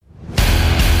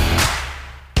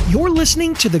You're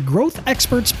listening to the Growth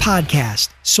Experts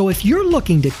Podcast. So if you're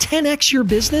looking to 10x your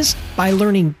business by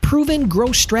learning proven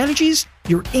growth strategies,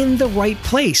 you're in the right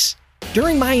place.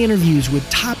 During my interviews with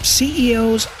top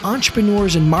CEOs,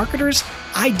 entrepreneurs, and marketers,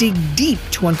 I dig deep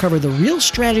to uncover the real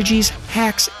strategies,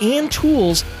 hacks, and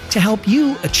tools to help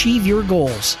you achieve your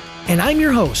goals. And I'm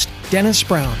your host, Dennis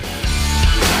Brown.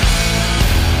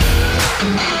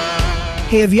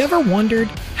 Hey, have you ever wondered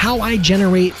how I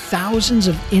generate thousands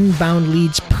of inbound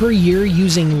leads per year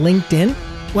using LinkedIn?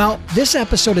 Well, this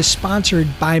episode is sponsored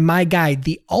by my guide,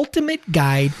 The Ultimate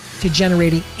Guide to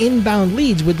Generating Inbound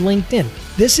Leads with LinkedIn.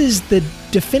 This is the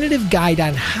definitive guide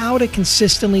on how to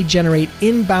consistently generate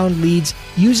inbound leads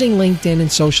using LinkedIn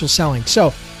and social selling.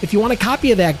 So if you want a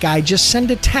copy of that guide, just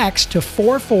send a text to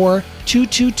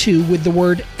 44222 with the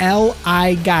word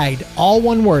LI Guide, all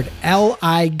one word,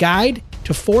 LI Guide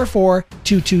to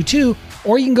 44222,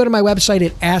 or you can go to my website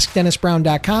at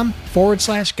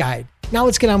askdennisbrown.com/guide. Now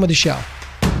let's get on with the show.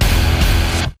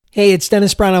 Hey, it's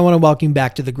Dennis Brown. I want to welcome you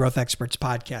back to the Growth Experts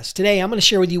Podcast. Today, I'm going to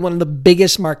share with you one of the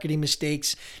biggest marketing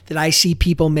mistakes that I see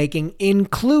people making,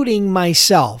 including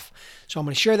myself. So I'm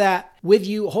going to share that with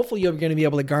you. Hopefully, you're going to be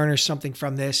able to garner something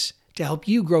from this to help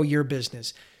you grow your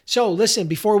business. So listen,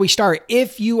 before we start,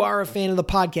 if you are a fan of the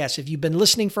podcast, if you've been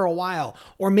listening for a while,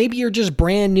 or maybe you're just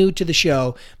brand new to the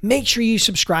show, make sure you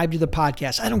subscribe to the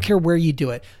podcast. I don't care where you do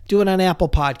it. Do it on Apple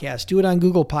Podcasts, do it on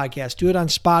Google Podcasts, do it on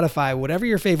Spotify, whatever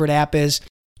your favorite app is.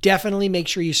 Definitely make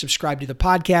sure you subscribe to the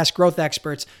podcast, Growth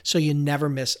Experts, so you never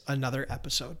miss another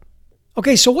episode.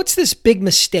 Okay, so what's this big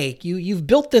mistake? You've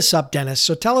built this up, Dennis,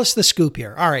 so tell us the scoop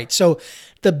here. All right, so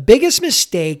the biggest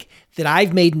mistake that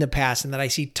I've made in the past and that I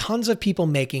see tons of people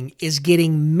making is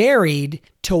getting married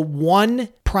to one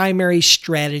primary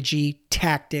strategy,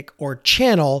 tactic, or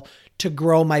channel to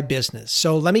grow my business.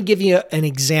 So let me give you an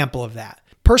example of that.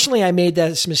 Personally, I made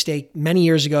this mistake many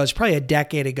years ago. It's probably a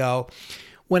decade ago,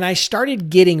 when I started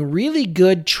getting really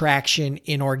good traction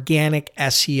in organic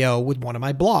SEO with one of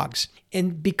my blogs.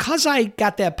 And because I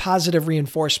got that positive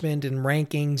reinforcement and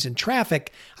rankings and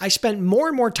traffic, I spent more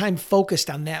and more time focused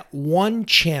on that one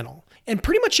channel and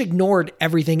pretty much ignored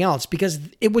everything else because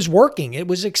it was working. It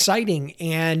was exciting.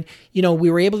 And,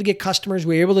 we were able to get customers,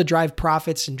 we were able to drive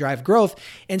profits and drive growth.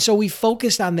 And so we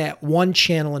focused on that one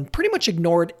channel and pretty much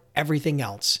ignored everything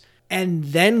else. And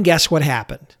then guess what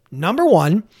happened? Number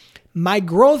one, my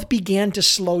growth began to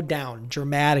slow down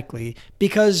dramatically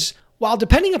because while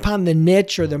depending upon the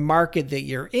niche or the market that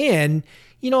you're in,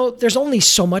 there's only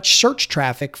so much search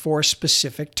traffic for a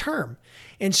specific term.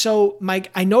 And so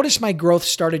I noticed my growth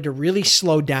started to really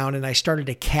slow down and I started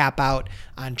to cap out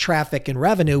on traffic and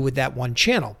revenue with that one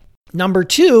channel. Number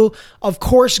two, of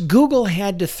course, Google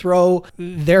had to throw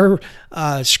their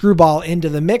screwball into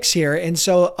the mix here. And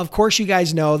so, of course, you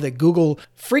guys know that Google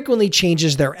frequently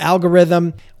changes their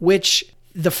algorithm, which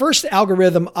the first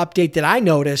algorithm update that I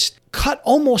noticed cut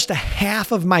almost a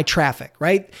half of my traffic,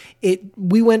 right?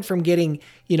 We went from getting,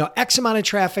 X amount of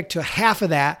traffic to half of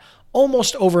that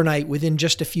almost overnight within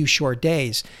just a few short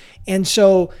days. And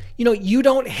so, you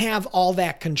don't have all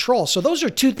that control. So those are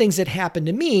two things that happened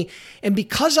to me. And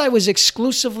because I was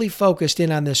exclusively focused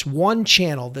in on this one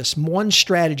channel, this one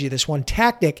strategy, this one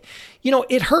tactic,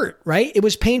 it hurt, right? It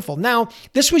was painful. Now,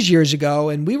 this was years ago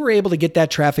and we were able to get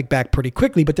that traffic back pretty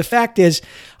quickly. But the fact is,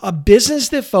 a business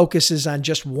that focuses on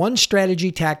just one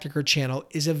strategy, tactic, or channel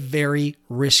is a very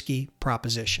risky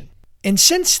proposition. And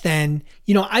since then,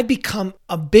 I've become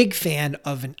a big fan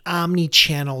of an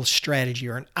omni-channel strategy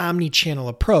or an omni-channel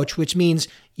approach, which means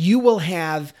you will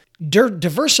have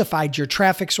diversified your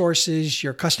traffic sources,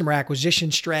 your customer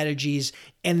acquisition strategies,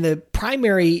 and the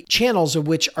primary channels of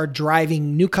which are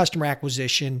driving new customer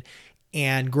acquisition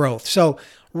and growth. So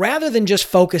rather than just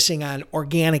focusing on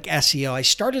organic SEO, I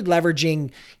started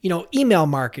leveraging, email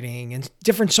marketing and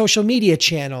different social media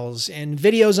channels and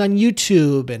videos on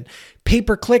YouTube and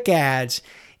pay-per-click ads.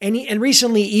 And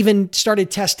recently even started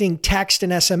testing text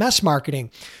and SMS marketing.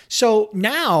 So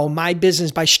now my business,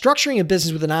 by structuring a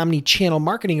business with an omni-channel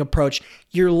marketing approach,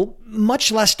 you're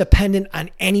much less dependent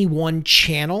on any one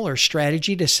channel or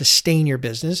strategy to sustain your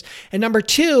business. And number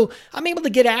two, I'm able to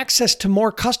get access to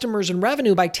more customers and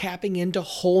revenue by tapping into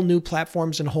whole new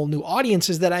platforms and whole new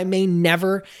audiences that I may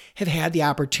never have had the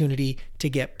opportunity to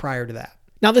get prior to that.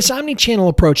 Now, this omni-channel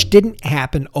approach didn't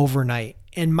happen overnight.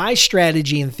 And my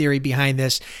strategy and theory behind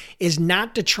this is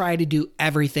not to try to do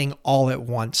everything all at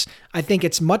once. I think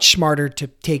it's much smarter to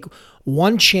take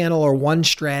one channel or one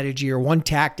strategy or one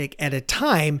tactic at a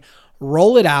time,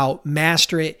 roll it out,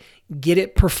 master it, get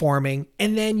it performing,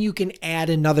 and then you can add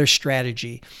another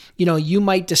strategy. You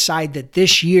might decide that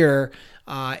this year,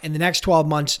 in the next 12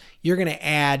 months, you're going to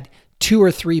add 2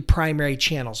 or 3 primary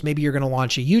channels. Maybe you're going to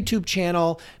launch a YouTube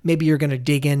channel. Maybe you're going to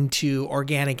dig into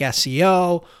organic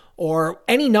SEO or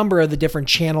any number of the different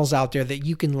channels out there that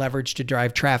you can leverage to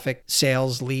drive traffic,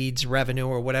 sales, leads, revenue,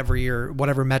 or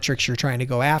whatever metrics you're trying to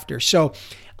go after. So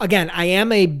again, I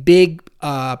am a big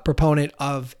proponent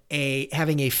of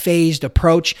having a phased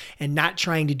approach and not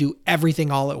trying to do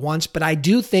everything all at once. But I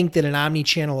do think that an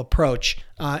omni-channel approach,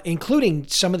 including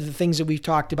some of the things that we've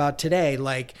talked about today,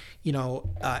 like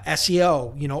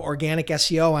SEO, organic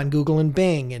SEO on Google and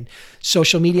Bing, and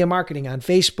social media marketing on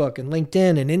Facebook and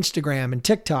LinkedIn and Instagram and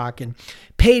TikTok, and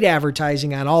paid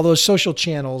advertising on all those social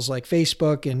channels like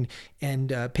Facebook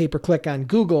and pay-per-click on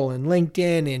Google and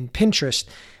LinkedIn and Pinterest,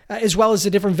 as well as the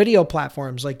different video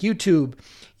platforms like YouTube.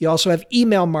 You also have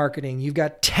email marketing. You've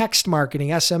got text marketing,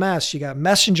 SMS. You got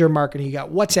messenger marketing. You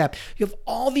got WhatsApp. You have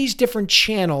all these different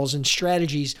channels and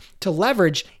strategies to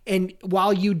leverage. And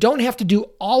while you don't have to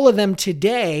do all of them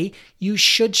today, you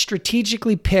should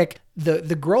strategically pick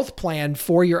the growth plan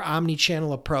for your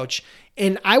omni-channel approach.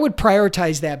 And I would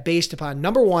prioritize that based upon,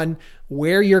 number one,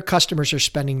 where your customers are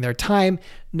spending their time.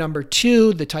 Number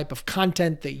two, the type of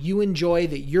content that you enjoy,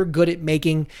 that you're good at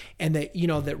making, and that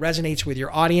that resonates with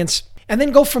your audience. And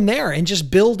then go from there and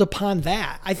just build upon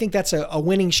that. I think that's a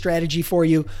winning strategy for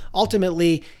you.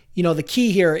 Ultimately, the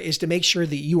key here is to make sure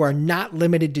that you are not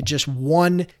limited to just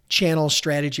one channel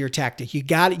strategy or tactic. You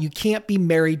got it. You can't be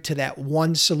married to that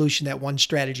one solution, that one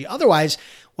strategy. Otherwise,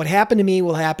 what happened to me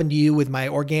will happen to you with my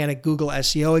organic Google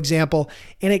SEO example.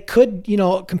 And it could,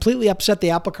 completely upset the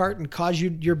apple cart and cause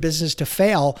your business to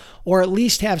fail, or at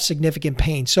least have significant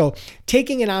pain. So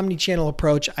taking an omni-channel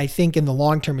approach, I think in the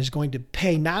long term is going to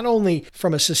pay not only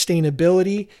from a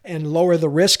sustainability and lower the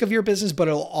risk of your business, but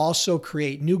it'll also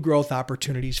create new growth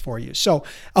opportunities for you. So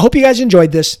I hope you guys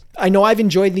enjoyed this. I know I've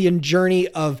enjoyed the journey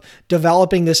of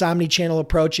developing this omni-channel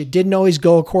approach. It didn't always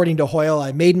go according to Hoyle.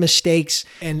 I made mistakes,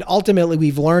 and ultimately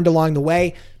we've learned along the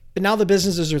way. But now the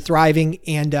businesses are thriving,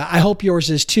 and I hope yours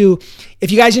is too.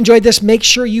 If you guys enjoyed this, make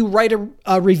sure you write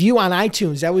a review on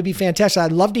iTunes. That would be fantastic.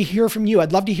 I'd love to hear from you.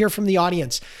 I'd love to hear from the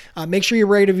audience. Make sure you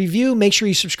write a review. Make sure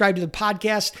you subscribe to the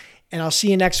podcast, and I'll see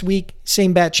you next week.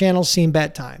 Same bat channel, same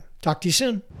bat time. Talk to you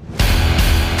soon.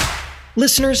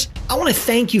 Listeners, I want to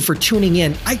thank you for tuning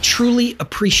in. I truly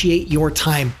appreciate your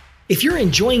time. If you're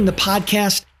enjoying the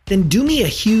podcast, then do me a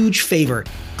huge favor.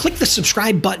 Click the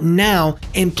subscribe button now,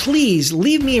 and please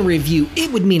leave me a review. It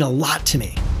would mean a lot to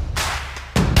me.